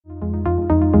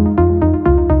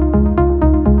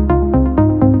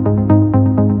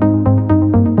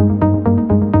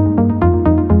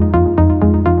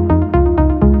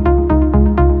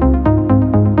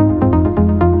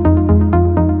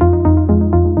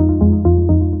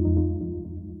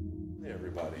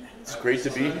great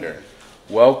to be here.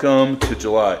 Welcome to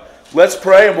July. Let's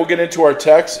pray and we'll get into our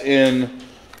text in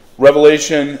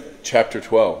Revelation chapter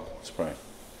 12. Let's pray.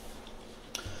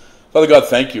 Father God,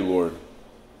 thank you, Lord.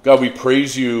 God, we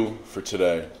praise you for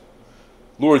today.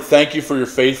 Lord, thank you for your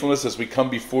faithfulness as we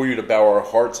come before you to bow our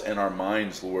hearts and our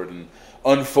minds, Lord, and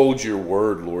unfold your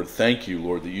word, Lord. Thank you,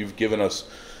 Lord, that you've given us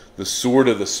the sword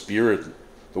of the Spirit,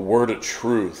 the word of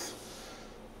truth.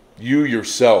 You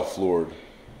yourself, Lord,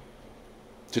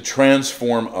 to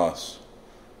transform us.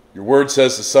 Your word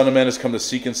says the Son of Man has come to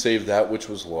seek and save that which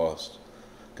was lost.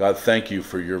 God, thank you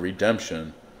for your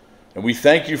redemption. And we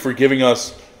thank you for giving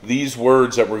us these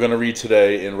words that we're going to read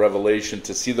today in Revelation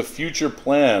to see the future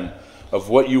plan of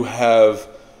what you have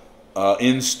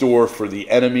in store for the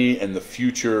enemy and the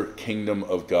future kingdom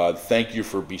of God. Thank you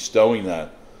for bestowing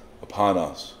that upon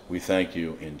us. We thank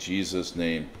you in Jesus'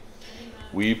 name.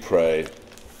 We pray.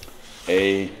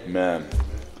 Amen.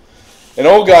 An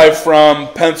old guy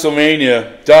from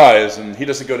Pennsylvania dies, and he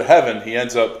doesn't go to heaven. He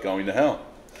ends up going to hell.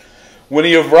 When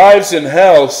he arrives in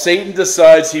hell, Satan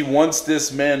decides he wants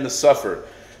this man to suffer.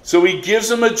 So he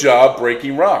gives him a job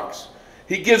breaking rocks.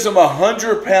 He gives him a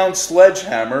 100-pound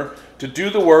sledgehammer to do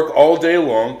the work all day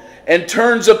long and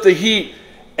turns up the heat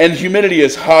and humidity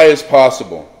as high as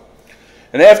possible.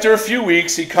 And after a few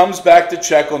weeks, he comes back to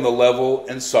check on the level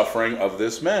and suffering of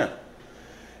this man.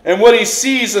 And what he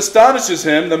sees astonishes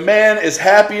him. The man is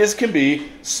happy as can be,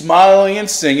 smiling and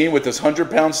singing with this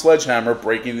 100-pound sledgehammer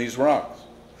breaking these rocks.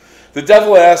 The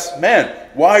devil asks, "Man,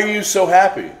 why are you so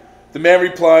happy?" The man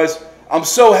replies, "I'm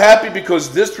so happy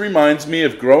because this reminds me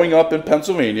of growing up in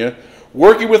Pennsylvania,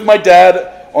 working with my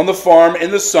dad on the farm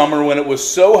in the summer when it was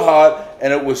so hot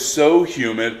and it was so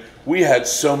humid. We had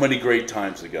so many great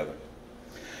times together."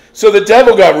 So the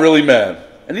devil got really mad,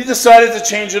 and he decided to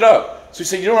change it up. So he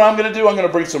said, "You know what I'm going to do? I'm going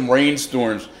to bring some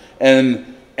rainstorms and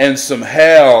some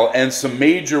hail and some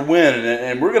major wind,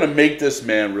 and we're going to make this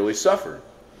man really suffer."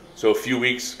 So a few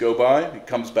weeks go by, he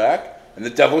comes back, and the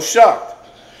devil's shocked.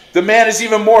 The man is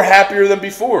even more happier than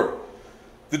before.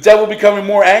 The devil, becoming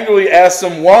more angry, asks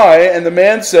him why, and the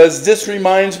man says, "This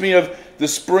reminds me of the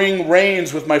spring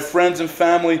rains with my friends and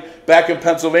family back in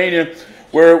Pennsylvania,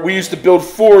 where we used to build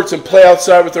forts and play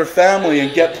outside with our family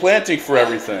and get planting for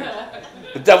everything."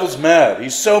 The devil's mad.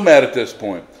 He's so mad at this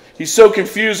point. He's so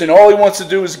confused, and all he wants to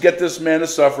do is get this man to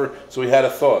suffer. So he had a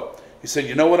thought. He said,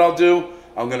 "You know what I'll do?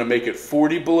 I'm going to make it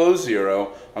 40 below zero.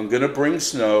 I'm going to bring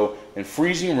snow and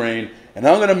freezing rain, and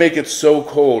I'm going to make it so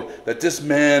cold that this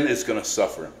man is going to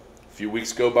suffer." A few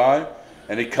weeks go by,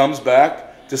 and he comes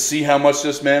back to see how much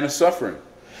this man is suffering.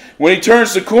 When he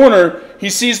turns the corner, he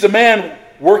sees the man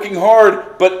working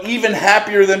hard, but even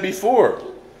happier than before.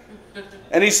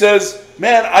 And he says,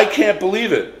 "Man, I can't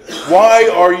believe it. Why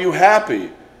are you happy?"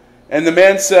 And the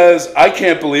man says, "I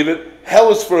can't believe it. Hell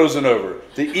is frozen over.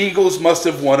 The Eagles must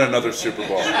have won another Super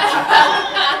Bowl."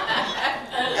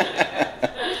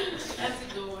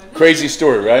 Crazy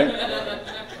story, right?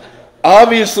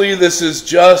 Obviously, this is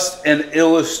just an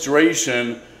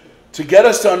illustration to get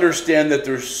us to understand that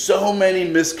there's so many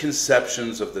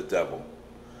misconceptions of the devil.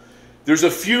 There's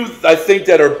a few, I think,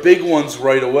 that are big ones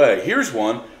right away. Here's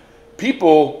one.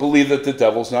 People believe that the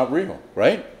devil's not real,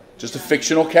 right? Just a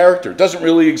fictional character. Doesn't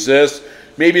really exist.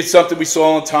 Maybe it's something we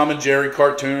saw in Tom and Jerry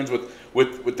cartoons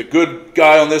with the good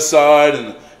guy on this side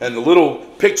and the little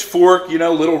pitchfork, you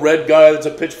know, little red guy that's a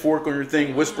pitchfork on your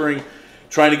thing, whispering,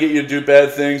 trying to get you to do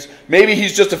bad things. Maybe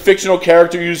he's just a fictional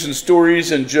character used in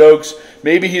stories and jokes.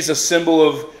 Maybe he's a symbol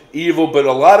of evil, but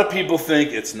a lot of people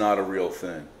think it's not a real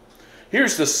thing.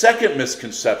 Here's the second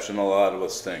misconception a lot of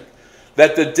us think.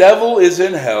 That the devil is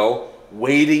in hell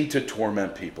waiting to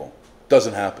torment people.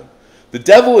 Doesn't happen. The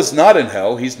devil is not in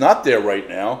hell. He's not there right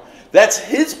now. That's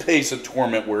his pace of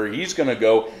torment where he's going to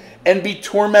go and be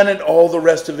tormented all the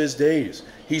rest of his days.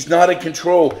 He's not in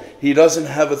control. He doesn't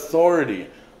have authority.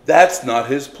 That's not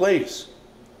his place.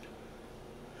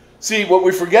 See, what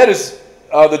we forget is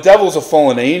the devil's a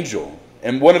fallen angel.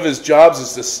 And one of his jobs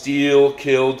is to steal,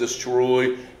 kill,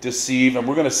 destroy, deceive, and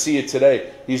we're going to see it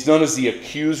today. He's known as the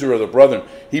accuser of the brethren.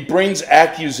 He brings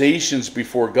accusations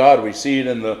before God. We see it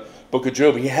in the book of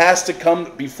Job. He has to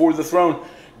come before the throne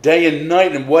day and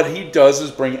night, and what he does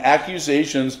is bring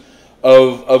accusations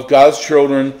of God's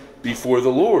children before the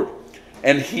Lord.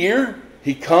 And here,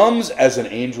 he comes as an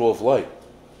angel of light.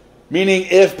 Meaning,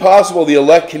 if possible, the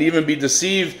elect can even be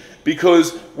deceived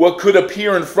because what could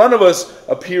appear in front of us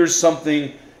appears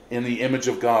something in the image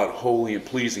of God, holy and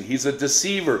pleasing. He's a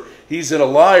deceiver. He's a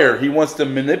liar. He wants to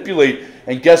manipulate.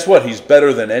 And guess what? He's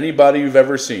better than anybody you've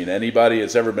ever seen. Anybody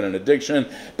that's ever been in addiction.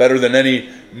 Better than any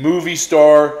movie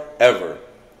star ever.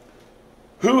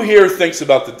 Who here thinks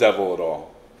about the devil at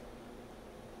all?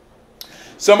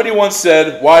 Somebody once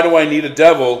said, why do I need a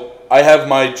devil? I have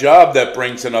my job that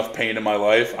brings enough pain in my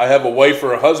life. I have a wife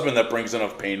or a husband that brings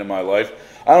enough pain in my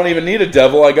life. I don't even need a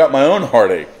devil. I got my own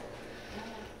heartache.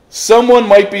 Someone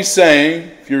might be saying,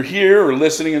 if you're here or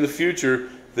listening in the future,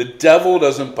 the devil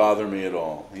doesn't bother me at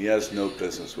all. He has no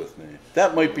business with me.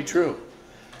 That might be true.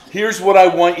 Here's what I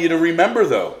want you to remember,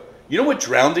 though. You know what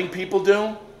drowning people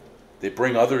do? They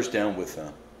bring others down with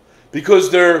them. Because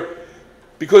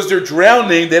they're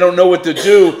drowning, they don't know what to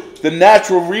do. The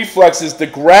natural reflex is to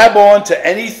grab on to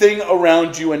anything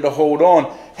around you and to hold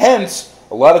on. Hence,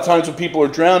 a lot of times when people are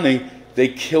drowning, they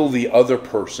kill the other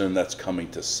person that's coming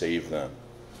to save them.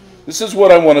 This is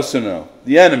what I want us to know.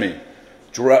 The enemy,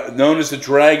 known as the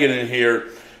dragon in here,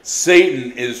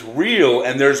 Satan, is real,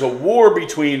 and there's a war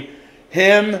between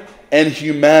him and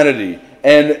humanity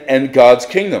and God's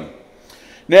kingdom.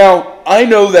 Now, I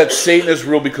know that Satan is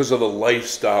real because of the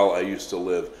lifestyle I used to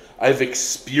live. I've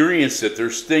experienced it.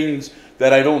 There's things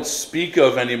that I don't speak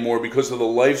of anymore because of the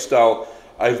lifestyle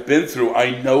I've been through.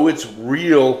 I know it's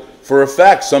real for a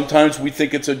fact. Sometimes we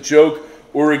think it's a joke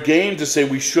or a game to say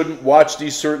we shouldn't watch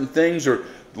these certain things or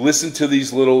listen to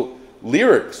these little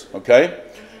lyrics, okay?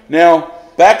 Now,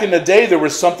 back in the day, there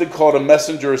was something called a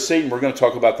messenger of Satan. We're going to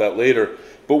talk about that later.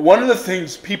 But one of the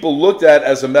things people looked at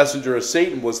as a messenger of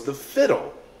Satan was the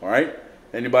fiddle, all right?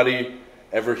 Anybody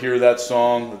ever hear that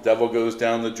song, The Devil Goes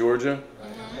Down to Georgia?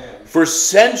 For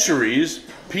centuries,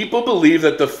 people believed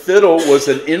that the fiddle was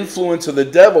an influence of the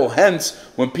devil. Hence,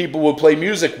 when people would play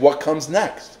music, what comes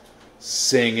next?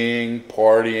 Singing,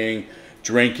 partying,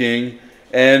 drinking.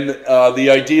 And the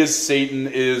idea is Satan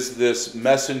is this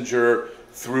messenger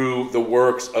through the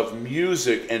works of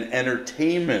music and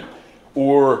entertainment,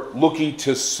 or looking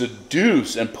to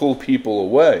seduce and pull people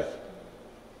away.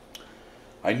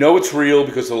 I know it's real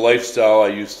because of the lifestyle I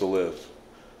used to live.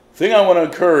 The thing I want to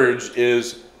encourage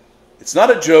is it's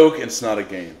not a joke and it's not a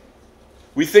game.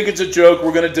 We think it's a joke.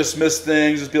 We're going to dismiss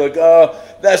things. Just be like, oh,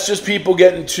 that's just people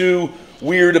getting too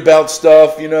weird about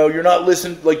stuff. You know, you're not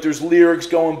listening. Like there's lyrics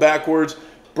going backwards.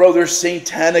 Bro, there's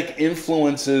satanic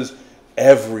influences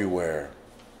everywhere.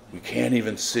 We can't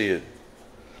even see it.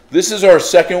 This is our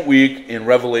second week in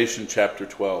Revelation chapter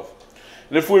 12.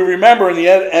 And if we remember, in the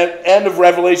end of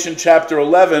Revelation chapter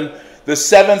 11, the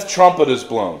seventh trumpet is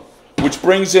blown, which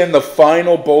brings in the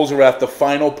final bowls of wrath, the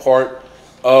final part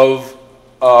of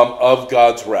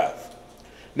God's wrath.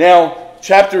 Now,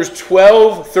 chapters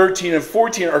 12, 13, and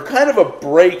 14 are kind of a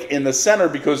break in the center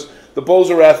because the bowls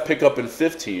of wrath pick up in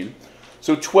 15.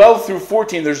 So 12 through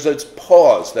 14, there's this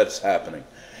pause that's happening.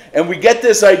 And we get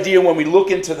this idea when we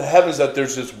look into the heavens that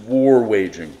there's this war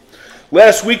waging.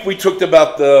 Last week we talked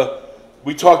about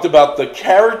the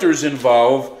characters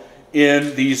involved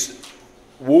in these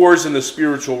wars in the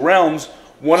spiritual realms.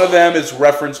 One of them is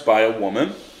referenced by a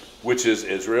woman, which is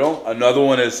Israel. Another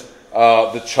one is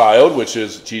the child, which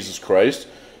is Jesus Christ.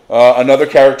 Another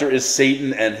character is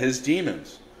Satan and his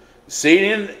demons.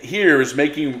 Satan here is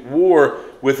making war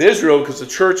with Israel because the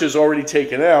church is already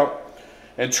taken out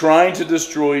and trying to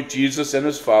destroy Jesus and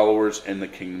his followers in the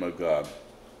kingdom of God.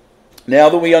 Now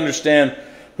that we understand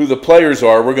who the players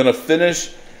are, we're going to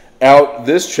finish out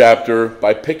this chapter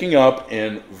by picking up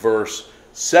in verse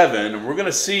 7. And we're going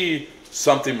to see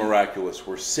something miraculous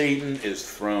where Satan is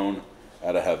thrown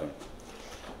out of heaven.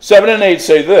 7 and 8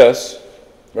 say this.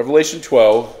 Revelation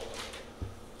 12,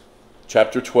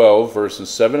 chapter 12, verses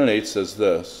 7 and 8 says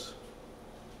this.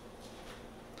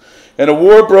 And a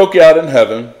war broke out in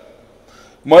heaven.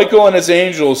 Michael and his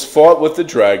angels fought with the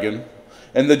dragon,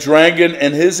 and the dragon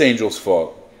and his angels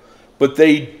fought. But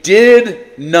they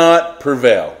did not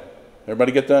prevail.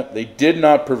 Everybody get that? They did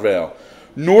not prevail.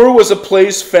 Nor was a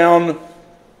place found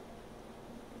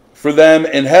for them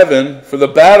in heaven, for the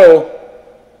battle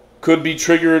could be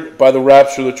triggered by the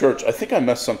rapture of the church. I think I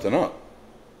messed something up.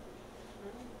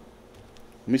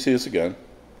 Let me see this again.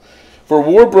 For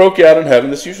war broke out in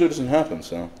heaven. This usually doesn't happen,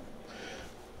 so.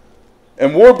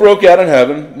 And war broke out in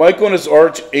heaven. Michael and his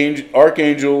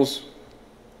archangels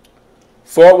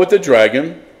fought with the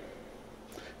dragon.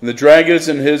 And the dragons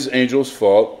and his angels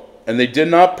fought. And they did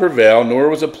not prevail, nor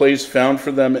was a place found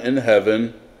for them in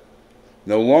heaven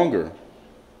no longer.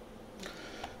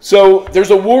 So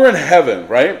there's a war in heaven,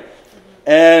 right?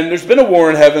 And there's been a war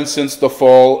in heaven since the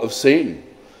fall of Satan.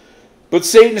 But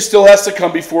Satan still has to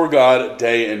come before God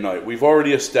day and night. We've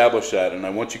already established that, and I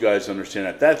want you guys to understand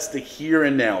that. That's the here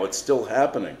and now. It's still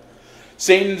happening.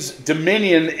 Satan's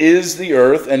dominion is the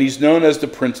earth, and he's known as the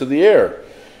prince of the air.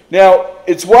 Now,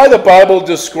 it's why the Bible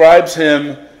describes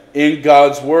him in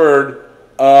God's word,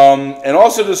 and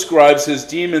also describes his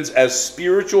demons as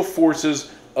spiritual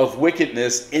forces of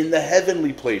wickedness in the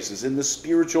heavenly places, in the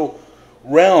spiritual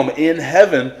realm in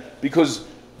heaven, because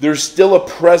there's still a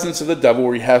presence of the devil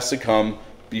where he has to come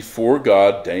before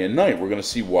God day and night. We're going to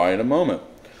see why in a moment.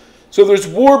 So there's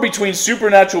war between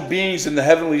supernatural beings in the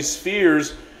heavenly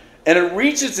spheres, and it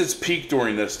reaches its peak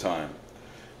during this time.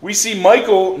 We see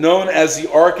Michael, known as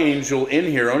the archangel, in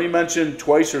here, only mentioned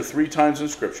twice or three times in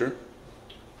Scripture.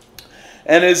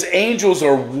 And his angels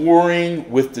are warring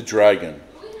with the dragon.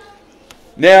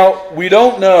 Now, we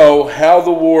don't know how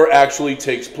the war actually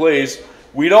takes place.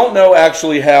 We don't know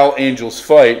actually how angels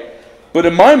fight. But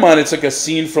in my mind, it's like a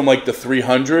scene from like the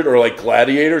 300 or like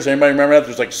Gladiators. Anybody remember that?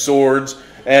 There's like swords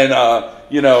and,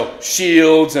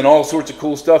 shields and all sorts of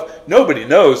cool stuff. Nobody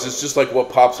knows. It's just like what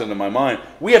pops into my mind.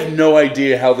 We have no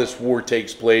idea how this war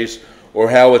takes place or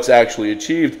how it's actually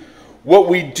achieved. What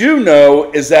we do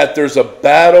know is that there's a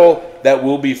battle that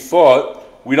will be fought.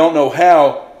 We don't know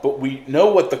how, but we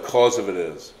know what the cause of it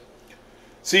is.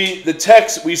 See, the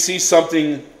text, we see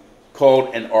something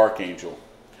called an archangel.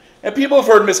 And people have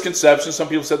heard misconceptions. Some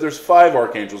people said there's 5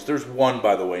 archangels. There's one,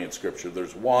 by the way, in Scripture.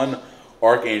 There's one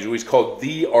archangel. He's called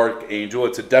the archangel.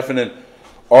 It's a definite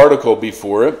article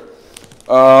before it.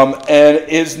 And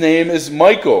his name is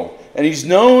Michael. And he's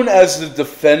known as the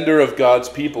defender of God's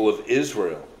people, of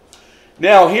Israel.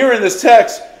 Now, here in this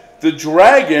text, the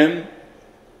dragon,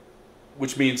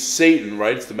 which means Satan,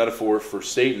 right? It's the metaphor for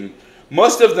Satan,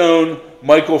 must have known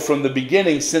Michael from the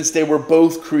beginning, since they were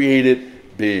both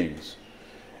created beings.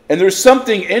 And there's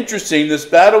something interesting. This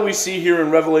battle we see here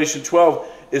in Revelation 12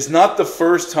 is not the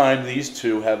first time these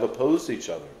two have opposed each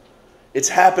other. It's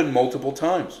happened multiple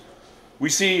times. We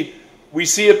see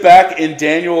it back in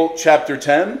Daniel chapter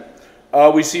 10.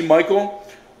 We see Michael.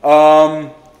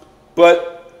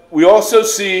 But we also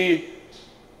see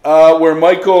where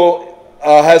Michael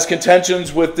has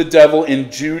contentions with the devil in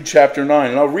Jude chapter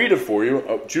 9. And I'll read it for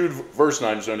you. Jude verse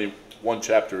 9 is only one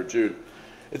chapter of Jude.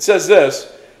 It says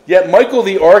this: "Yet Michael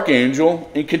the archangel,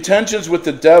 in contentions with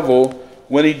the devil,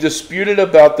 when he disputed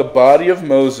about the body of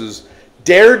Moses,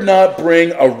 dared not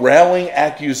bring a railing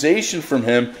accusation from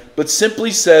him, but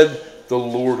simply said, 'The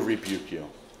Lord rebuke you.'"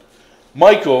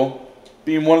 Michael,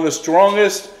 being one of the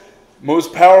strongest,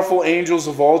 most powerful angels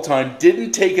of all time,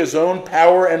 didn't take his own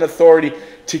power and authority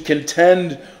to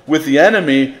contend with the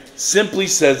enemy, simply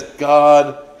says,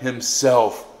 "God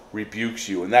himself rebukes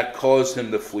you." And that caused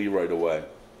him to flee right away.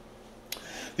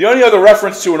 The only other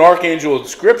reference to an archangel in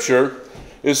Scripture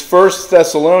is 1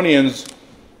 Thessalonians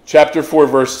chapter 4,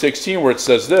 verse 16, where it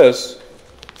says this: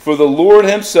 "For the Lord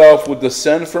himself will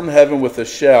descend from heaven with a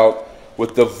shout,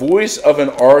 with the voice of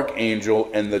an archangel,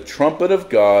 and the trumpet of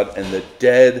God, and the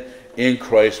dead in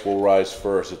Christ will rise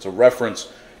first." It's a reference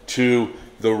to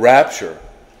the rapture.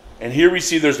 And here we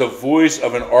see there's a voice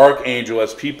of an archangel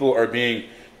as people are being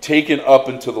taken up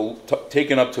to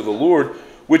the Lord,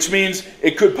 which means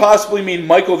it could possibly mean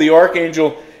Michael the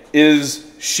archangel is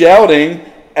shouting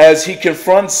as he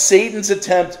confronts Satan's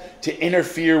attempt to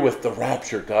interfere with the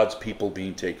rapture, God's people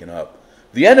being taken up.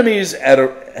 The enemy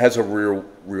has a real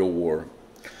war.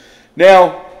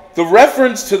 Now, the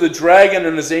reference to the dragon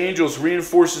and his angels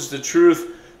reinforces the truth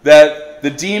that the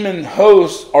demon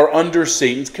hosts are under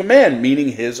Satan's command, meaning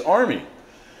his army.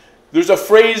 There's a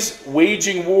phrase,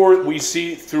 waging war, we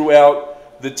see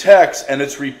throughout the text, and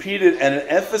it's repeated, and it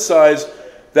emphasizes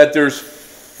that there's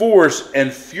force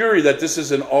and fury, that this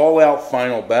is an all-out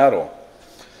final battle.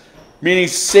 Meaning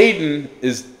Satan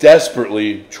is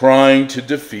desperately trying to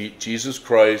defeat Jesus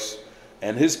Christ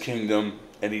and his kingdom,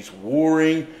 and he's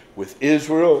warring with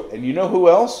Israel. And you know who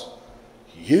else?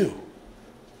 You,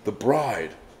 the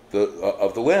bride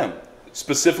of the Lamb.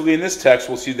 Specifically in this text,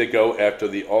 we'll see they go after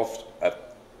the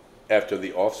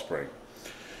offspring.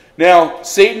 Now,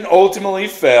 Satan ultimately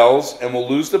fails and will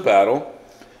lose the battle.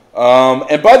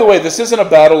 And by the way, this isn't a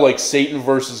battle like Satan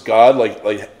versus God,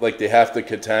 like they have to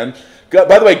contend. God,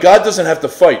 by the way, God doesn't have to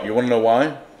fight. You want to know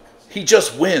why? He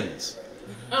just wins.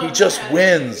 He just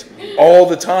wins all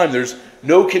the time. There's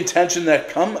no contention that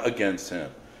come against him.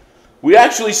 We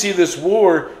actually see this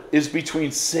war is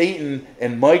between Satan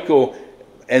and Michael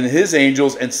and his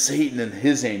angels, and Satan and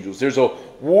his angels. There's a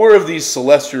war of these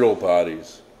celestial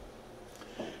bodies.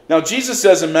 Now, Jesus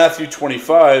says in Matthew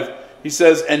 25, he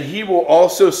says, "And he will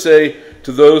also say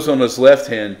to those on his left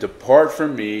hand, 'Depart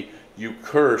from me, you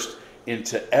cursed,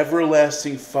 into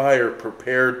everlasting fire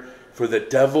prepared for the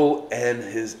devil and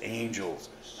his angels.'"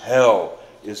 Hell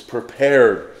is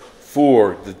prepared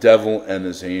for the devil and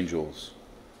his angels.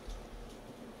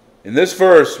 In this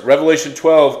verse, Revelation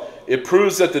 12, it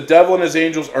proves that the devil and his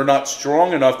angels are not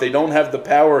strong enough. They don't have the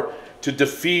power to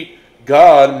defeat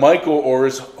God, Michael, or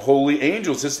his holy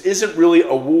angels. This isn't really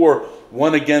a war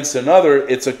one against another.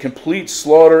 It's a complete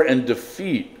slaughter and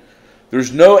defeat.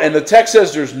 And the text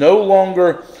says there's no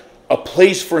longer a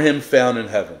place for him found in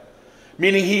heaven.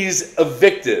 Meaning he's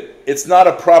evicted. It's not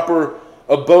a proper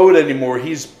abode anymore.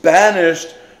 He's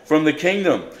banished from the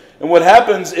kingdom. And what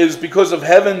happens is, because of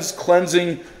heaven's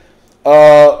cleansing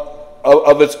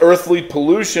of its earthly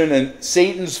pollution, and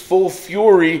Satan's full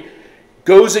fury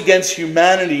goes against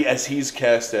humanity as he's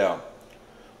cast out.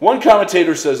 One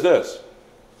commentator says this.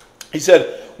 He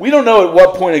said, "We don't know at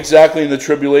what point exactly in the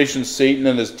tribulation Satan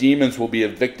and his demons will be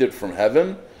evicted from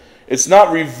heaven. It's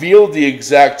not revealed the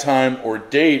exact time or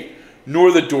date,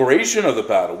 nor the duration of the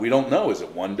battle." We don't know. Is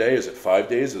it 1 day? Is it 5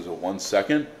 days? Is it 1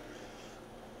 second?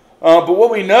 But what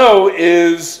we know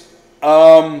is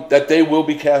that they will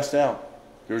be cast out.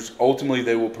 Ultimately,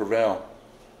 they will prevail.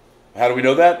 How do we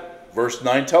know that? Verse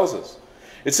 9 tells us.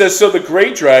 It says, "So the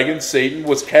great dragon, Satan,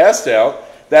 was cast out,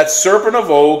 that serpent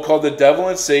of old, called the devil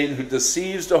and Satan, who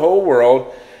deceives the whole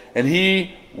world. And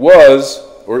he was,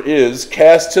 or is,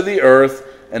 cast to the earth,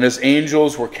 and his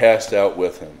angels were cast out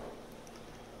with him."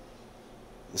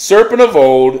 The serpent of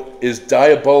old is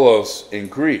diabolos in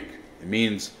Greek. It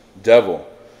means devil.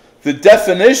 The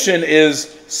definition is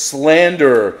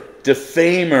slanderer,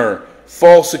 defamer,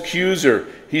 false accuser.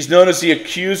 He's known as the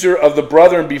accuser of the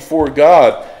brethren before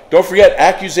God. Don't forget,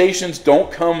 accusations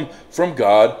don't come from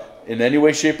God in any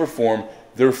way, shape, or form.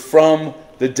 They're from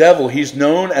the devil. He's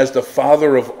known as the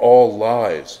father of all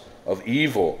lies, of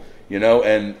evil,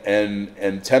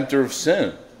 and tempter of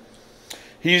sin.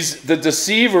 He's the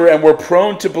deceiver, and we're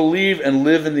prone to believe and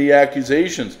live in the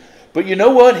accusations. But you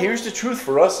know what? Here's the truth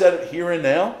for us at here and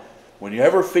now. When you're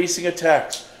ever facing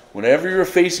attacks, whenever you're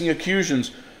facing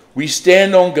accusations, we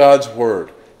stand on God's word.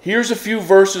 Here's a few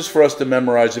verses for us to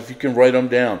memorize if you can write them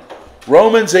down.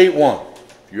 Romans 8:1.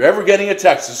 If you're ever getting a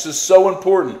text, this is so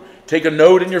important. Take a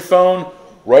note in your phone,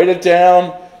 write it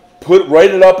down,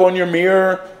 write it up on your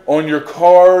mirror, on your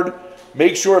card.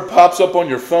 Make sure it pops up on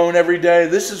your phone every day.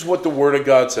 This is what the Word of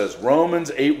God says.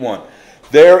 Romans 8:1.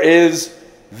 "There is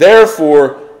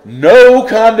therefore no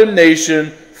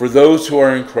condemnation for those who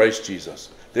are in Christ Jesus."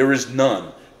 There is none.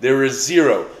 There is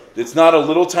zero. It's not a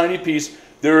little tiny piece.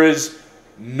 There is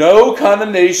no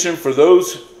condemnation for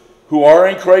those who are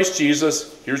in Christ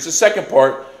Jesus. Here's the second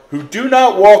part. "Who do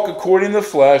not walk according to the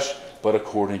flesh, but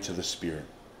according to the Spirit."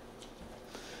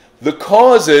 The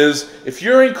cause is, if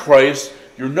you're in Christ,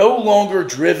 you're no longer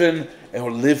driven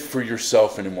and live for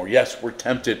yourself anymore. Yes, we're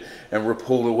tempted and we're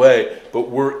pulled away, but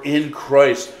we're in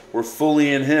Christ. We're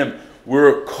fully in Him.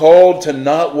 We're called to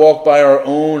not walk by our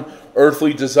own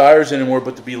earthly desires anymore,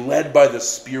 but to be led by the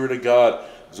Spirit of God.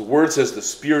 As the Word says, the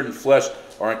Spirit and flesh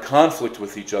are in conflict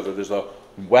with each other. There's a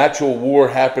actual war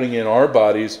happening in our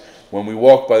bodies when we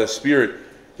walk by the Spirit.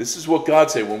 This is what God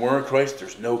said. When we're in Christ,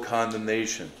 there's no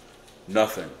condemnation.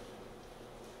 Nothing.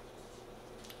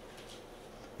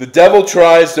 The devil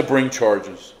tries to bring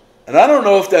charges. And I don't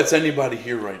know if that's anybody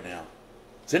here right now.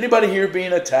 Is anybody here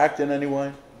being attacked in any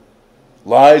way?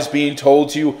 Lies being told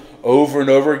to you over and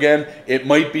over again. It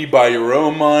might be by your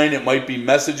own mind. It might be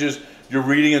messages you're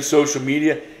reading in social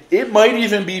media. It might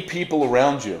even be people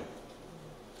around you.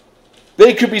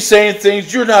 They could be saying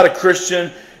things, "You're not a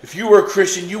Christian. If you were a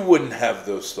Christian, you wouldn't have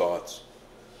those thoughts.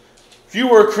 If you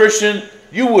were a Christian,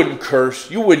 you wouldn't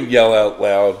curse. You wouldn't yell out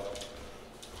loud.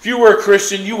 If you were a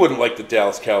Christian, you wouldn't like the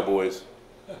Dallas Cowboys."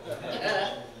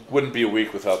 Wouldn't be a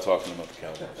week without talking about the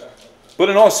Cowboys. But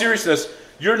in all seriousness,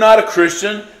 you're not a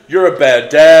Christian. You're a bad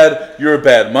dad. You're a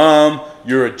bad mom.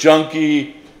 You're a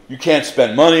junkie. You can't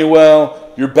spend money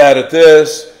well. You're bad at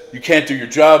this. You can't do your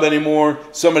job anymore.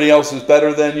 Somebody else is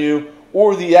better than you.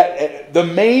 Or the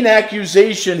main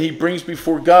accusation he brings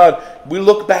before God, we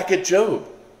look back at Job.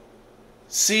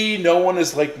 "See, no one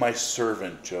is like my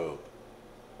servant Job."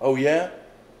 Oh yeah?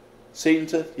 Satan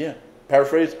said, yeah.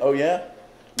 Paraphrase, oh yeah?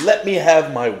 "Let me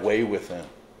have my way with him.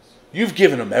 You've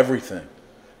given him everything.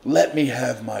 Let me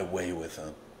have my way with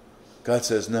him." God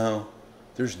says, no,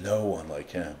 there's no one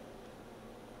like him.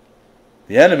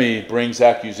 The enemy brings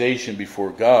accusation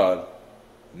before God,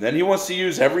 and then he wants to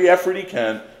use every effort he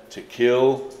can to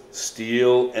kill,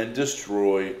 steal, and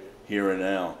destroy here and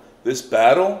now. This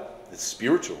battle is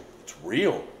spiritual. It's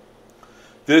real.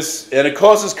 And it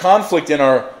causes conflict in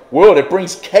our world. It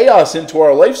brings chaos into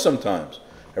our life sometimes.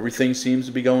 Everything seems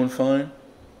to be going fine.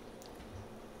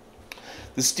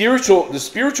 The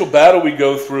spiritual battle we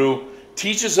go through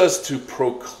teaches us to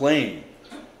proclaim.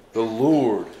 "The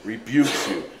Lord rebukes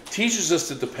you." Teaches us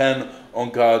to depend on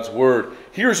God's word.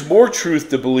 Here's more truth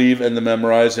to believe and to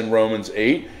memorize in Romans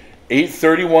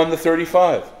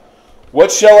 8:31-35.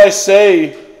 "What shall I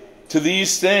say to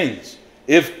these things?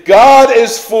 If God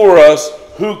is for us,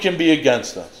 who can be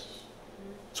against us?"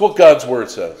 That's what God's word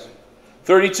says.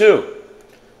 32.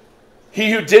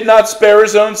 He who did not spare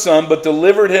his own son, but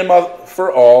delivered him up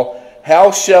for all,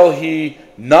 how shall he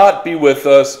not be with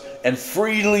us and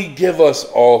freely give us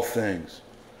all things?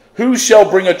 Who shall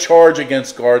bring a charge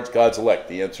against God's elect?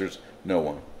 The answer is no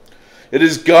one. It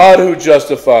is God who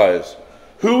justifies.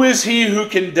 Who is he who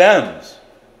condemns?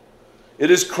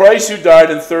 It is Christ who died,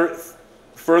 and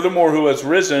furthermore who has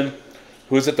risen,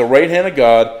 who is at the right hand of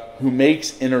God, who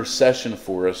makes intercession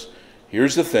for us.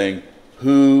 Here's the thing.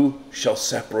 Who shall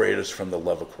separate us from the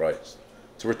love of Christ?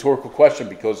 It's a rhetorical question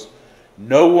because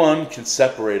no one can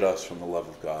separate us from the love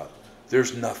of God.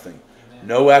 There's nothing. Amen.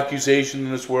 No accusation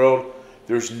in this world.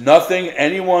 There's nothing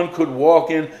anyone could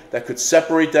walk in that could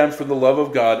separate them from the love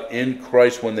of God in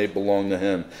Christ when they belong to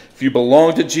him. If you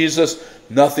belong to Jesus,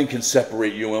 nothing can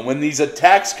separate you. And when these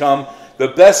attacks come, the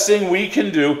best thing we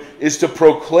can do is to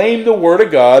proclaim the word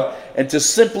of God and to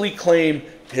simply claim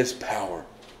his power.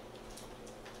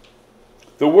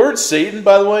 The word Satan,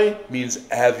 by the way, means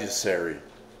adversary.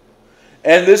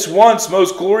 And this once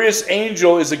most glorious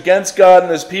angel is against God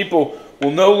and his people,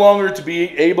 will no longer to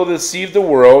be able to deceive the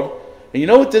world. And you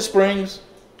know what this brings?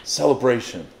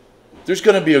 Celebration. There's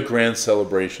going to be a grand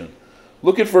celebration.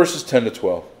 Look at verses 10 to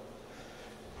 12.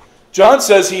 John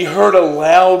says he heard a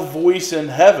loud voice in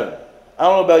heaven. I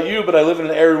don't know about you, but I live in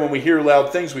an area when we hear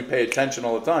loud things, we pay attention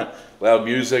all the time. Loud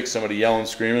music, somebody yelling,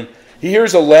 screaming. He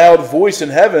hears a loud voice in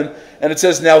heaven, and it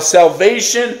says, now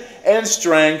salvation and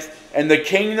strength and the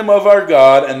kingdom of our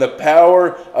God and the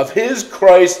power of his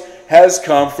Christ has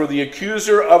come, for the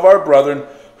accuser of our brethren,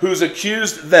 who's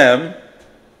accused them,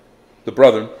 the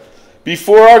brethren,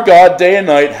 before our God day and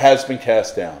night has been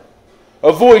cast down.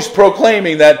 A voice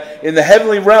proclaiming that in the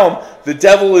heavenly realm, the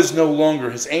devil is no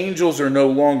longer, his angels are no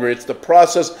longer. It's the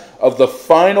process of the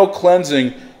final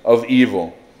cleansing of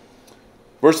evil.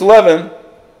 Verse 11,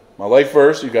 my life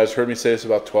verse, you guys heard me say this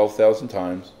about 12,000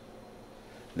 times.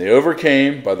 They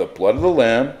overcame by the blood of the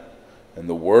Lamb and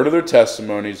the word of their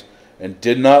testimonies, and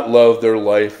did not love their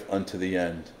life unto the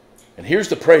end. And here's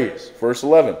the praise, verse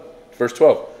 11, verse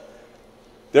 12.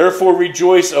 Therefore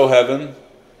rejoice, O heaven,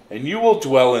 and you will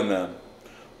dwell in them.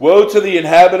 Woe to the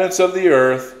inhabitants of the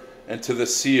earth, and to the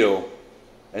sea.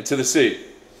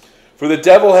 For the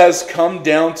devil has come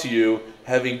down to you,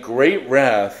 having great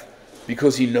wrath,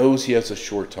 because he knows he has a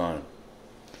short time.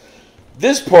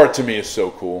 This part to me is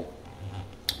so cool,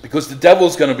 because the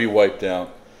devil's going to be wiped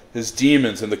out, his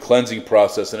demons and the cleansing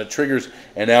process, and it triggers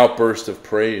an outburst of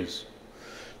praise.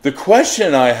 The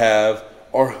question I have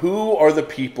are, who are the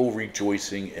people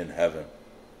rejoicing in heaven?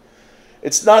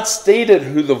 It's not stated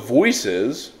who the voice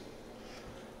is.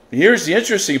 Here's the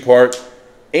interesting part.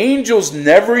 Angels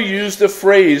never use the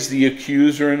phrase the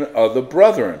accuser of the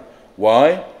brethren.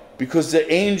 Why? Because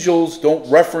the angels don't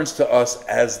reference to us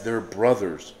as their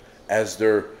brothers, as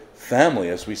their family.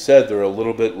 As we said, they're a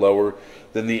little bit lower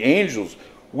than the angels.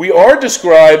 We are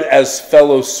described as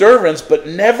fellow servants, but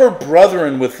never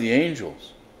brethren with the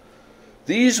angels.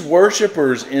 These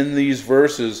worshipers in these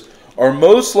verses are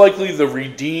most likely the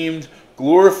redeemed,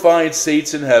 glorified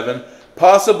saints in heaven,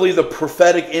 possibly the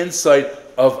prophetic insight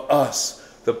of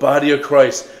us, the body of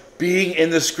Christ, being in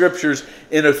the scriptures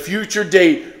in a future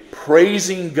date,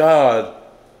 praising God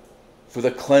for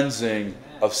the cleansing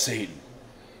of Satan.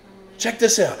 Check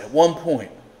this out. At one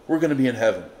point, we're going to be in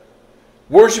heaven.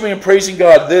 Worshiping and praising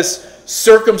God, this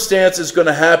circumstance is going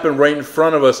to happen right in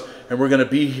front of us, and we're going to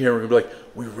be here. We're going to be like,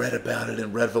 we read about it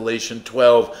in Revelation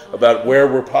 12, about where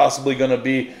we're possibly going to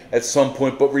be at some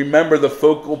point. But remember, the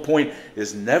focal point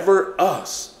is never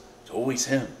us. It's always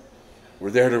him.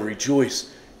 We're there to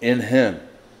rejoice in him.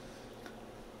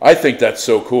 I think that's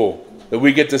so cool, that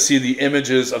we get to see the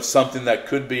images of something that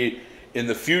could be in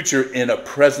the future in a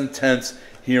present tense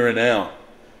here and now.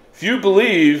 If you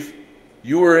believe,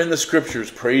 you are in the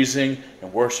scriptures praising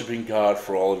and worshiping God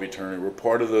for all of eternity. We're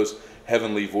part of those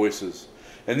heavenly voices.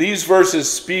 And these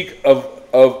verses speak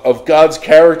of God's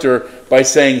character by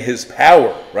saying his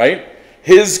power, right?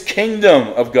 His kingdom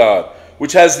of God,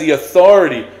 which has the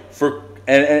authority for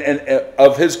and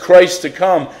of his Christ to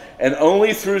come. And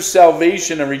only through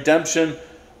salvation and redemption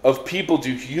of people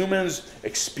do humans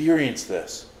experience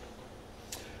this.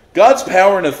 God's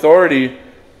power and authority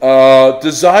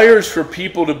desires for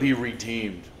people to be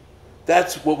redeemed.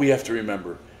 That's what we have to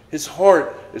remember. His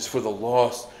heart is for the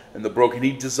lost and the broken.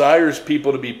 He desires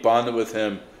people to be bonded with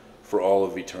him for all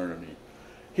of eternity.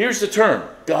 Here's the term.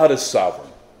 God is sovereign.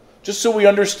 Just so we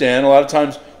understand, a lot of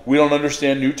times we don't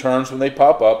understand new terms when they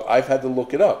pop up. I've had to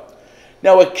look it up.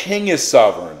 Now, a king is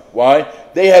sovereign. Why?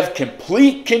 They have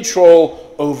complete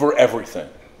control over everything.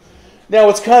 Now,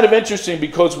 it's kind of interesting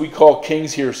because we call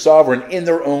kings here sovereign in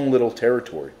their own little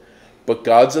territory. But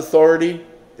God's authority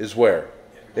is where?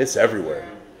 It's everywhere.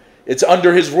 It's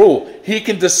under his rule. He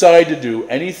can decide to do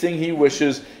anything he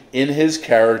wishes in his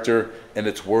character, and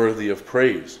it's worthy of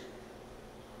praise.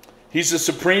 He's the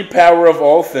supreme power of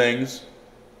all things,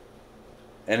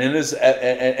 and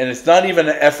it's not even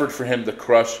an effort for him to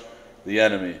crush the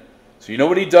enemy. So you know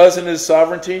what he does in his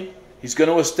sovereignty? He's going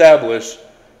to establish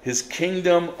his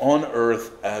kingdom on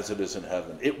earth as it is in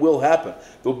heaven. It will happen.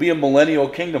 There'll be a millennial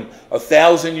kingdom, a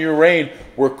 1,000-year reign,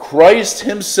 where Christ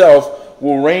himself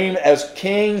will reign as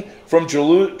king from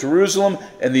Jerusalem,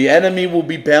 and the enemy will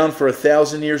be bound for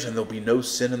 1,000 years, and there'll be no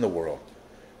sin in the world.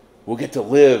 We'll get to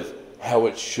live how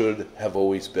it should have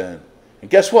always been. And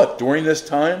guess what? During this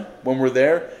time, when we're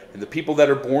there, and the people that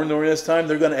are born during this time,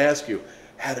 they're going to ask you,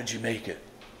 how did you make it?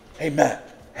 Hey, Matt,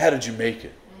 how did you make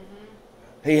it?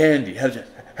 Hey, Andy, how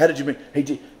did you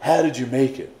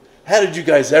make it? How did you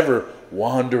guys ever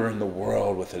wander in the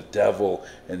world with the devil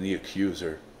and the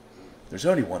accuser? There's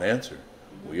only one answer.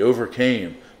 We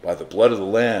overcame by the blood of the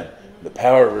Lamb, the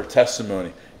power of our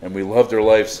testimony, and we loved our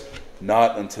lives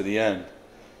not unto the end.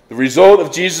 The result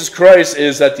of Jesus Christ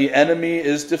is that the enemy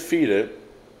is defeated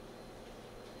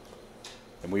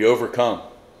and we overcome.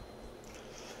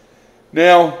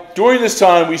 Now, during this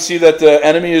time, we see that the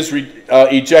enemy is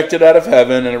ejected out of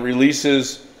heaven and it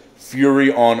releases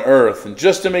fury on earth. And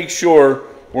just to make sure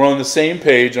we're on the same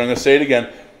page, I'm going to say it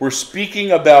again, we're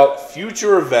speaking about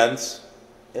future events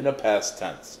in a past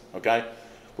tense. Okay?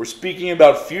 We're speaking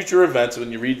about future events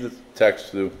when you read the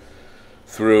text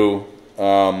through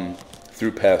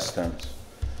past tense.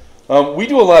 We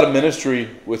do a lot of ministry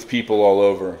with people all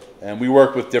over, and we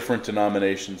work with different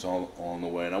denominations along the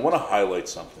way. And I want to highlight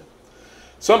something.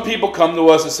 Some people come to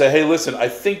us and say, hey, listen, I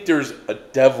think there's a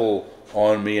devil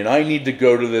on me, and I need to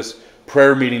go to this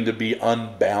prayer meeting to be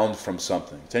unbound from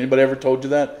something. Has anybody ever told you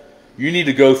that? You need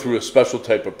to go through a special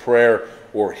type of prayer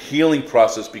or healing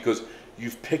process because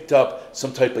you've picked up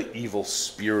some type of evil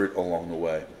spirit along the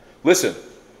way. Listen,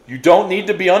 you don't need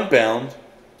to be unbound.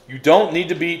 You don't need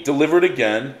to be delivered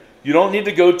again. You don't need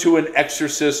to go to an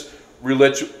exorcist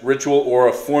ritual or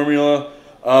a formula.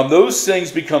 Those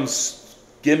things become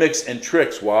gimmicks and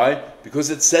tricks. Why?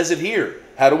 Because it says it here.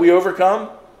 How do we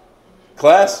overcome?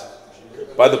 Class?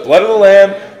 By the blood of the Lamb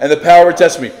and the power of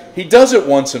testimony. He does it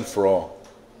once and for all.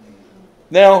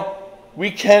 Now,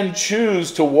 we can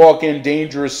choose to walk in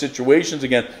dangerous situations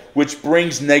again, which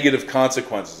brings negative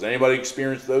consequences. Anybody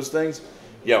experience those things?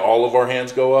 Yeah, all of our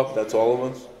hands go up. That's all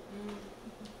of us.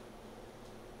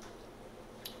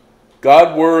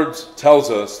 God's word tells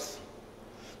us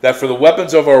that for the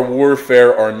weapons of our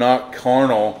warfare are not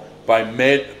carnal, by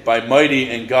mighty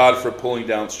in God for pulling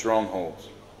down strongholds,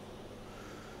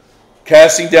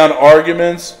 casting down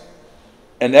arguments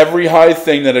and every high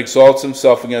thing that exalts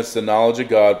himself against the knowledge of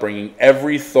God, bringing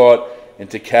every thought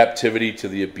into captivity to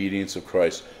the obedience of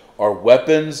Christ. Our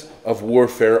weapons of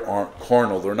warfare aren't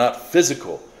carnal. They're not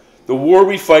physical. The war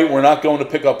we fight, we're not going to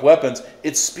pick up weapons.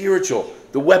 It's spiritual.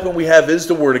 The weapon we have is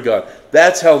the Word of God.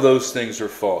 That's how those things are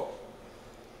fought.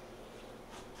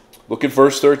 Look at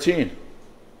verse 13.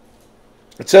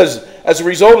 It says, as a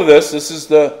result of this is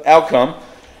the outcome.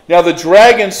 Now the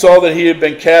dragon saw that he had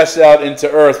been cast out into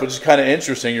earth, which is kind of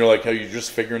interesting. You're like, oh, you're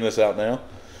just figuring this out now?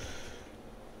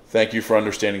 Thank you for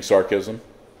understanding sarcasm.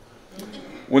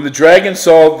 When the dragon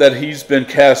saw that he's been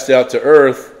cast out to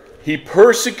earth, he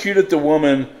persecuted the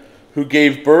woman who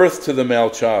gave birth to the male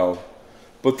child.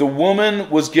 But the woman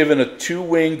was given a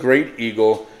two-winged great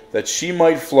eagle, that she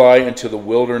might fly into the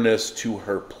wilderness to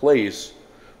her place,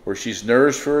 where she's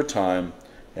nourished for a time,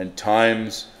 and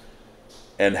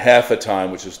half a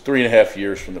time, which is 3.5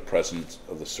 years from the presence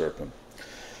of the serpent.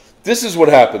 This is what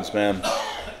happens, man.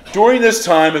 During this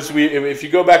time, if you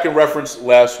go back and reference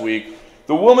last week,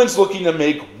 the woman's looking to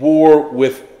make war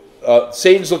with,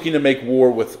 Satan's looking to make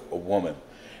war with a woman.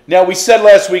 Now, we said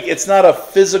last week, it's not a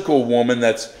physical woman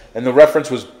and the reference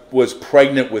was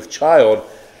pregnant with child,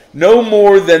 no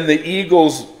more than the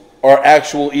eagles are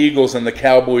actual eagles and the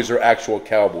cowboys are actual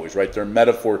cowboys, right? They're a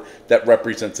metaphor that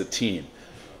represents a team.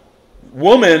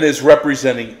 Woman is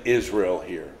representing Israel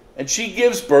here. And she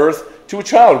gives birth to a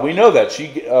child. We know that.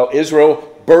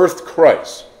 Israel birthed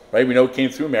Christ, right? We know it came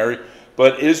through Mary.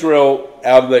 But Israel,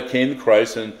 out of that came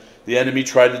Christ, and the enemy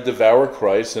tried to devour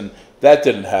Christ, and that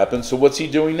didn't happen. So what's he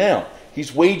doing now?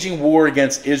 He's waging war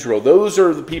against Israel. Those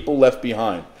are the people left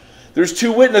behind. There's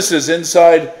two witnesses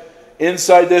inside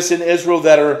this in Israel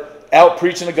that are out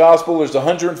preaching the gospel. There's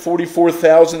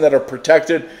 144,000 that are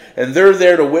protected, and they're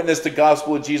there to witness the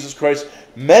gospel of Jesus Christ.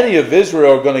 Many of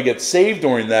Israel are going to get saved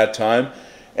during that time.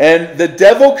 And the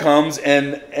devil comes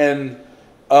and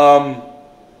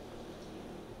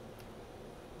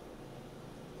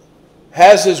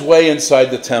has his way inside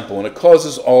the temple, and it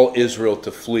causes all Israel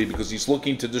to flee because he's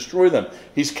looking to destroy them.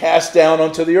 He's cast down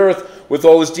onto the earth with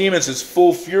all his demons. His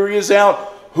full fury is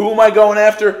out. Who am I going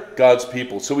after? God's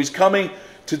people. So he's coming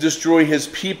to destroy his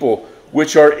people,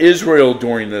 which are Israel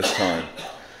during this time.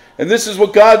 And this is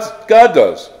what God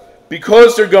does.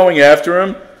 Because they're going after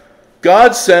him,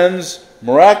 God sends,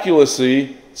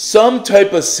 miraculously, some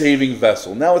type of saving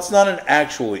vessel. Now, it's not an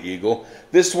actual eagle.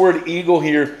 This word eagle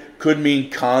here could mean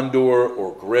condor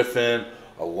or griffin,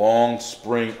 a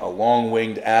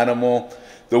long-winged animal.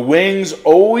 The wings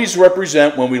always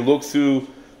represent, when we look through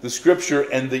the scripture,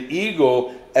 and the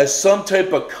eagle as some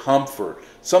type of comfort,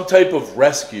 some type of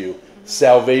rescue,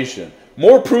 salvation.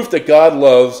 More proof that God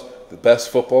loves the best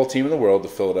football team in the world, the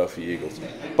Philadelphia Eagles.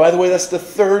 By the way, that's the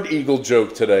third eagle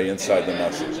joke today inside the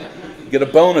message. You get a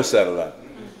bonus out of that.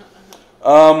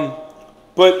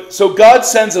 But so God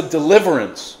sends a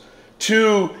deliverance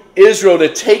to Israel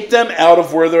to take them out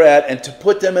of where they're at and to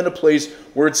put them in a place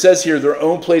where it says here, their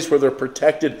own place where they're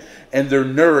protected and they're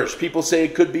nourished. People say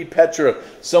it could be Petra,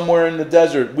 somewhere in the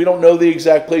desert. We don't know the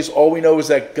exact place. All we know is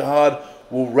that God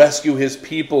will rescue his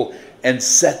people and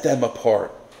set them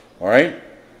apart. All right?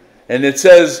 And it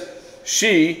says,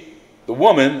 she, the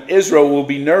woman, Israel, will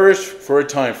be nourished for a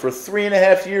time. For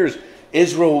 3.5 years,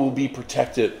 Israel will be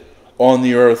protected on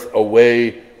the earth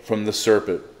away from the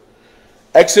serpent.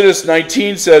 Exodus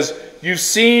 19 says, you've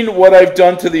seen what I've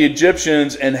done to the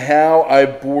Egyptians and how I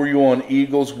bore you on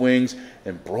eagle's wings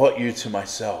and brought you to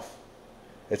myself.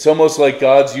 It's almost like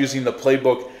God's using the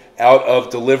playbook out of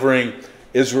delivering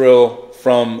Israel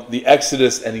from the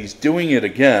Exodus, and he's doing it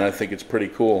again. I think it's pretty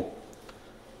cool.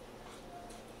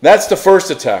 That's the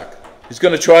first attack. He's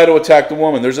going to try to attack the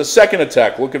woman. There's a second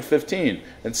attack. Look at 15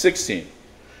 and 16.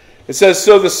 It says,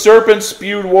 so the serpent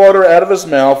spewed water out of his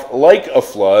mouth like a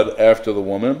flood after the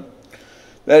woman,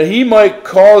 that he might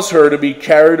cause her to be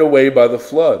carried away by the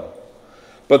flood.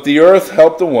 But the earth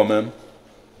helped the woman,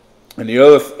 and the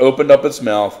earth opened up its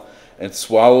mouth and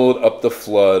swallowed up the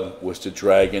flood which the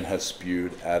dragon has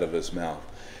spewed out of his mouth.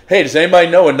 Hey, does anybody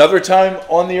know another time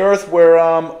on the earth where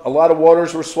a lot of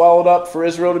waters were swallowed up for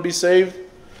Israel to be saved?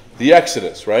 The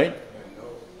Exodus, right?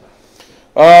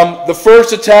 The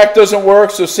first attack doesn't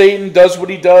work, so Satan does what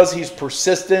he does. He's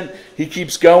persistent. He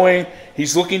keeps going.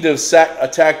 He's looking to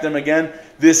attack them again.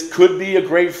 This could be a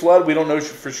great flood. We don't know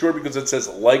for sure because it says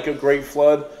like a great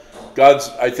flood. God's,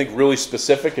 I think, really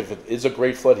specific. If it is a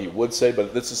great flood, he would say,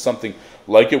 but this is something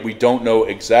like it. We don't know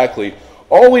exactly.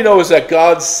 All we know is that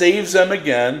God saves them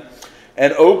again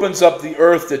and opens up the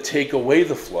earth to take away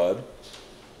the flood.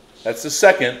 That's the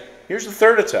second. Here's the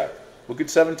third attack. Look at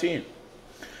 17.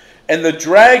 And the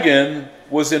dragon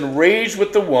was enraged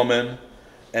with the woman,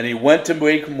 and he went to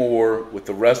make war with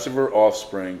the rest of her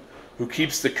offspring, who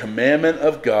keeps the commandment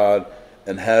of God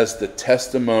and has the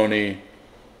testimony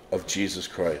of Jesus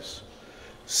Christ.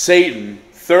 Satan,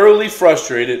 thoroughly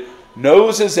frustrated,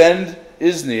 knows his end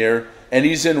is near, and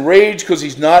he's enraged because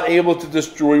he's not able to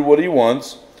destroy what he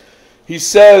wants. He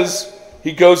says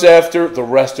he goes after the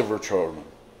rest of her children,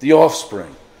 the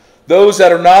offspring, those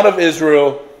that are not of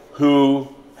Israel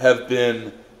who have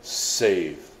been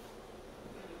saved.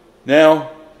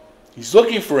 Now, he's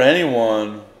looking for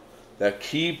anyone that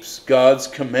keeps God's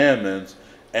commandments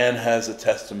and has a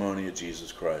testimony of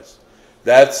Jesus Christ.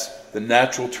 That's the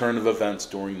natural turn of events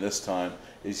during this time,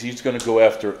 is he's going to go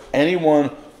after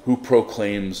anyone who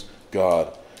proclaims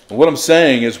God. And what I'm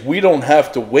saying is we don't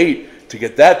have to wait to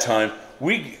get that time.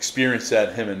 We experience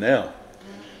that him and now.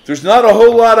 There's not a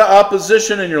whole lot of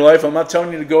opposition in your life. I'm not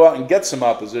telling you to go out and get some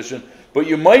opposition, but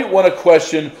you might want to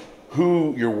question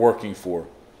who you're working for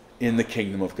in the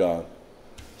kingdom of God.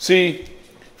 See,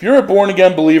 if you're a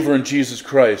born-again believer in Jesus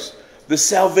Christ, the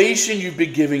salvation you've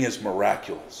been giving is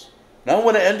miraculous. Now I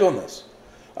want to end on this.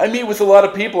 I meet with a lot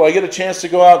of people. I get a chance to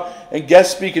go out and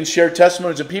guest speak and share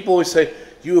testimonies, and people always say,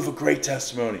 you have a great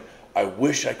testimony. I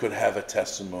wish I could have a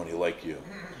testimony like you.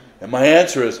 And my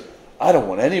answer is, I don't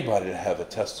want anybody to have a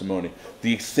testimony,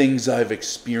 the things I've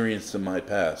experienced in my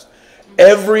past.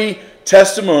 Every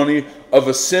testimony of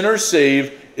a sinner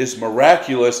saved is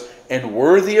miraculous and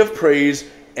worthy of praise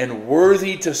and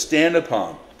worthy to stand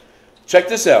upon. Check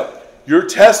this out. Your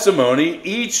testimony,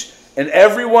 each and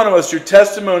every one of us, your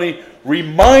testimony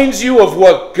reminds you of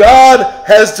what God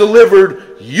has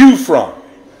delivered you from,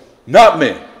 not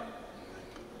me.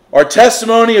 Our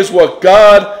testimony is what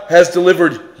God has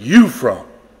delivered you from.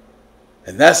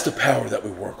 And that's the power that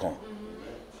we work on.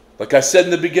 Like I said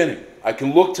in the beginning, I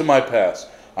can look to my past.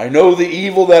 I know the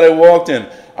evil that I walked in.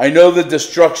 I know the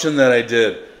destruction that I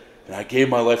did. And I gave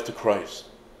my life to Christ.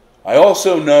 I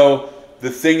also know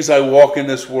the things I walk in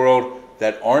this world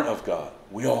that aren't of God.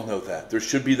 We all know that. There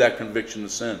should be that conviction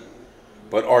of sin.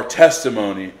 But our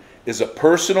testimony is a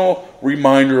personal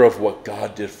reminder of what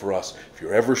God did for us. If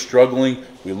you're ever struggling,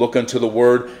 we look unto the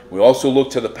Word. We also look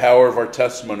to the power of our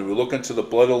testimony. We look unto the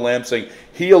blood of the Lamb, saying,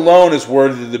 He alone is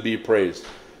worthy to be praised.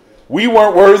 We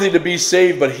weren't worthy to be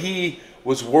saved, but He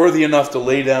was worthy enough to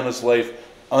lay down His life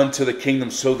unto the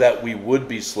kingdom so that we would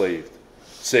be saved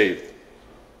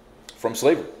from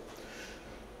slavery.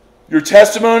 Your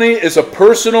testimony is a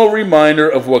personal reminder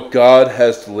of what God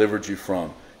has delivered you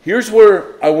from. Here's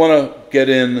where I want to get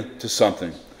into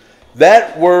something.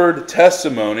 That word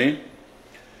testimony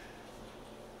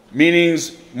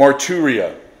means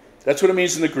martyria. That's what it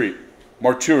means in the Greek,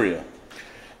 martyria.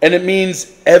 And it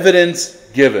means evidence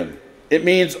given. It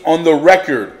means on the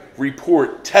record,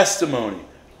 report, testimony,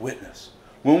 witness.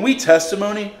 When we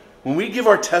give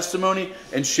our testimony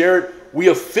and share it, we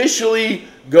officially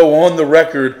go on the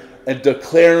record and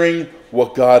declaring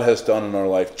what God has done in our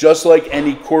life. Just like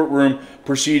any courtroom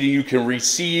proceeding, you can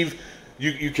receive,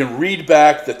 you can read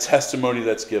back the testimony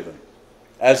that's given,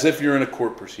 as if you're in a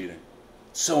court proceeding.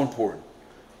 It's so important.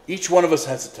 Each one of us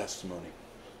has a testimony.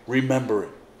 Remember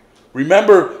it.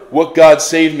 Remember what God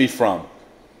saved me from.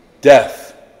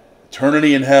 Death,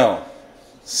 eternity in hell,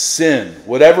 sin,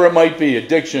 whatever it might be,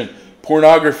 addiction,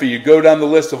 pornography. You go down the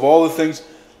list of all the things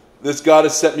that God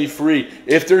has set me free.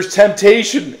 If there's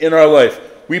temptation in our life,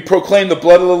 we proclaim the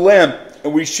blood of the Lamb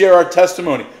and we share our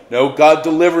testimony. No, God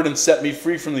delivered and set me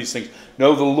free from these things.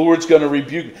 No, the Lord's going to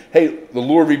rebuke me. Hey, the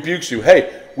Lord rebukes you.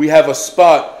 Hey, we have a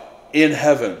spot in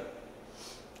heaven.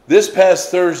 This past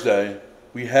Thursday,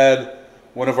 we had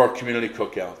one of our community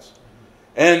cookouts.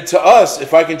 And to us,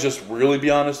 if I can just really be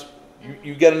honest,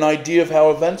 you get an idea of how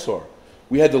events are.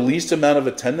 We had the least amount of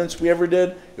attendance we ever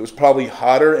did. It was probably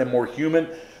hotter and more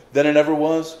humid than it ever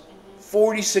was.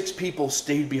 46 people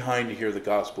stayed behind to hear the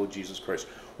gospel of Jesus Christ.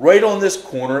 Right on this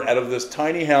corner out of this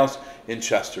tiny house in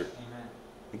Chester.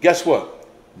 And guess what?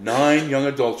 9 young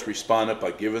adults responded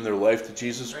by giving their life to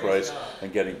Jesus Christ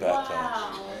and getting baptized.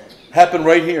 Wow. Happened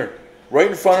right here, right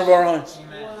in front of our eyes.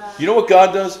 Wow. You know what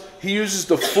God does? He uses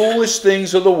the foolish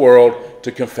things of the world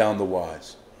to confound the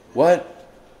wise. What?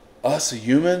 Us, a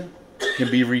human,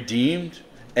 can be redeemed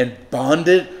and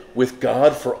bonded with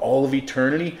God for all of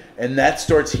eternity, and that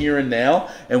starts here and now,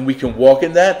 and we can walk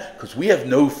in that because we have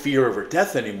no fear over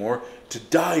death anymore. To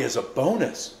die is a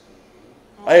bonus.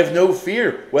 I have no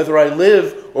fear. Whether I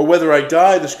live or whether I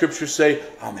die, the scriptures say,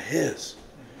 I'm His.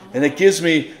 And it gives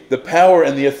me the power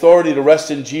and the authority to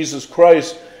rest in Jesus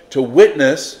Christ, to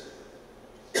witness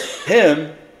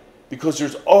Him, because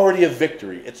there's already a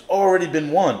victory. It's already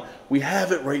been won. We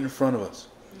have it right in front of us.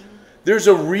 There's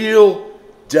a real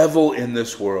devil in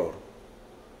this world.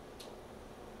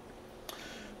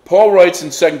 Paul writes in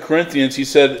 2 Corinthians, he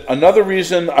said, another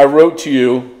reason I wrote to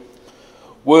you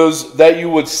was that you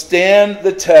would stand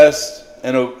the test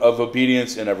of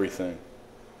obedience in everything.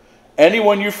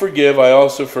 Anyone you forgive, I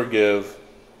also forgive.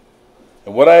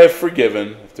 And what I have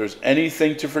forgiven, if there's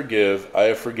anything to forgive, I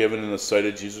have forgiven in the sight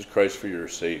of Jesus Christ for your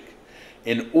sake,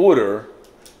 in order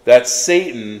that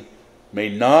Satan may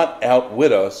not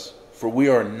outwit us, for we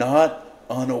are not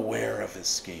unaware of his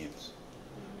schemes.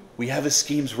 We have his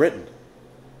schemes written.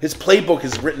 His playbook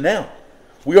is written out.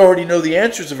 We already know the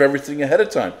answers of everything ahead of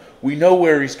time. We know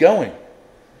where he's going.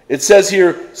 It says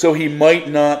here, so he might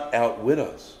not outwit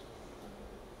us.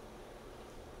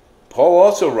 Paul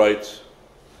also writes,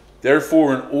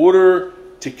 therefore, in order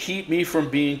to keep me from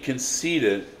being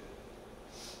conceited,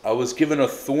 I was given a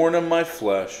thorn in my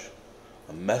flesh,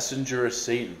 a messenger of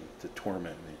Satan to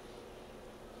torment me.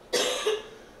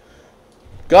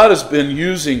 God has been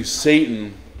using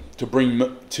Satan to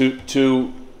bring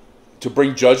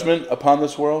judgment upon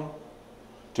this world,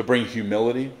 to bring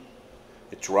humility.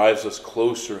 It drives us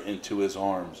closer into his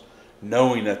arms,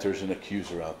 knowing that there's an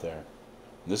accuser out there.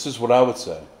 And this is what I would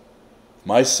say.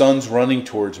 My son's running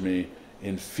towards me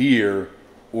in fear,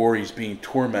 or he's being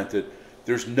tormented,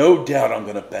 there's no doubt I'm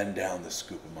going to bend down to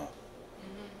scoop him up.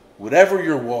 Whatever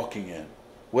you're walking in,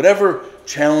 whatever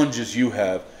challenges you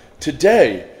have,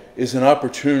 today is an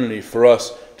opportunity for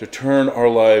us to turn our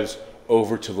lives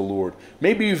over to the Lord.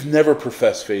 Maybe you've never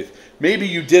professed faith. Maybe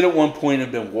you did at one point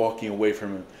and been walking away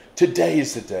from him. Today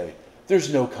is the day.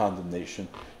 There's no condemnation.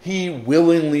 He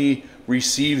willingly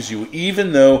receives you,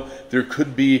 even though there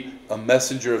could be a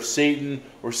messenger of Satan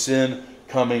or sin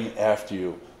coming after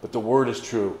you. But the word is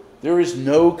true. There is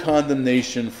no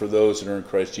condemnation for those that are in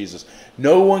Christ Jesus.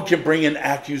 No one can bring an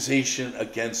accusation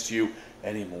against you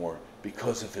anymore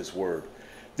because of his word.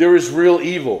 There is real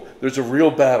evil. There's a real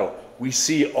battle. We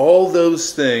see all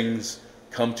those things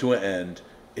come to an end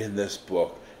in this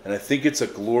book. And I think it's a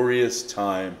glorious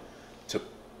time to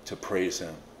to praise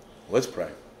him. Let's pray.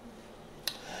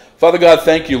 Father God,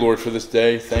 thank you, Lord, for this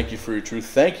day. Thank you for your truth.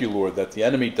 Thank you, Lord, that the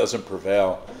enemy doesn't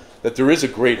prevail, that there is a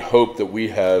great hope that we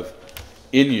have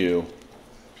in you.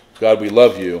 God, we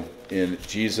love you. In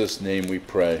Jesus' name we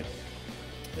pray.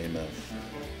 Amen.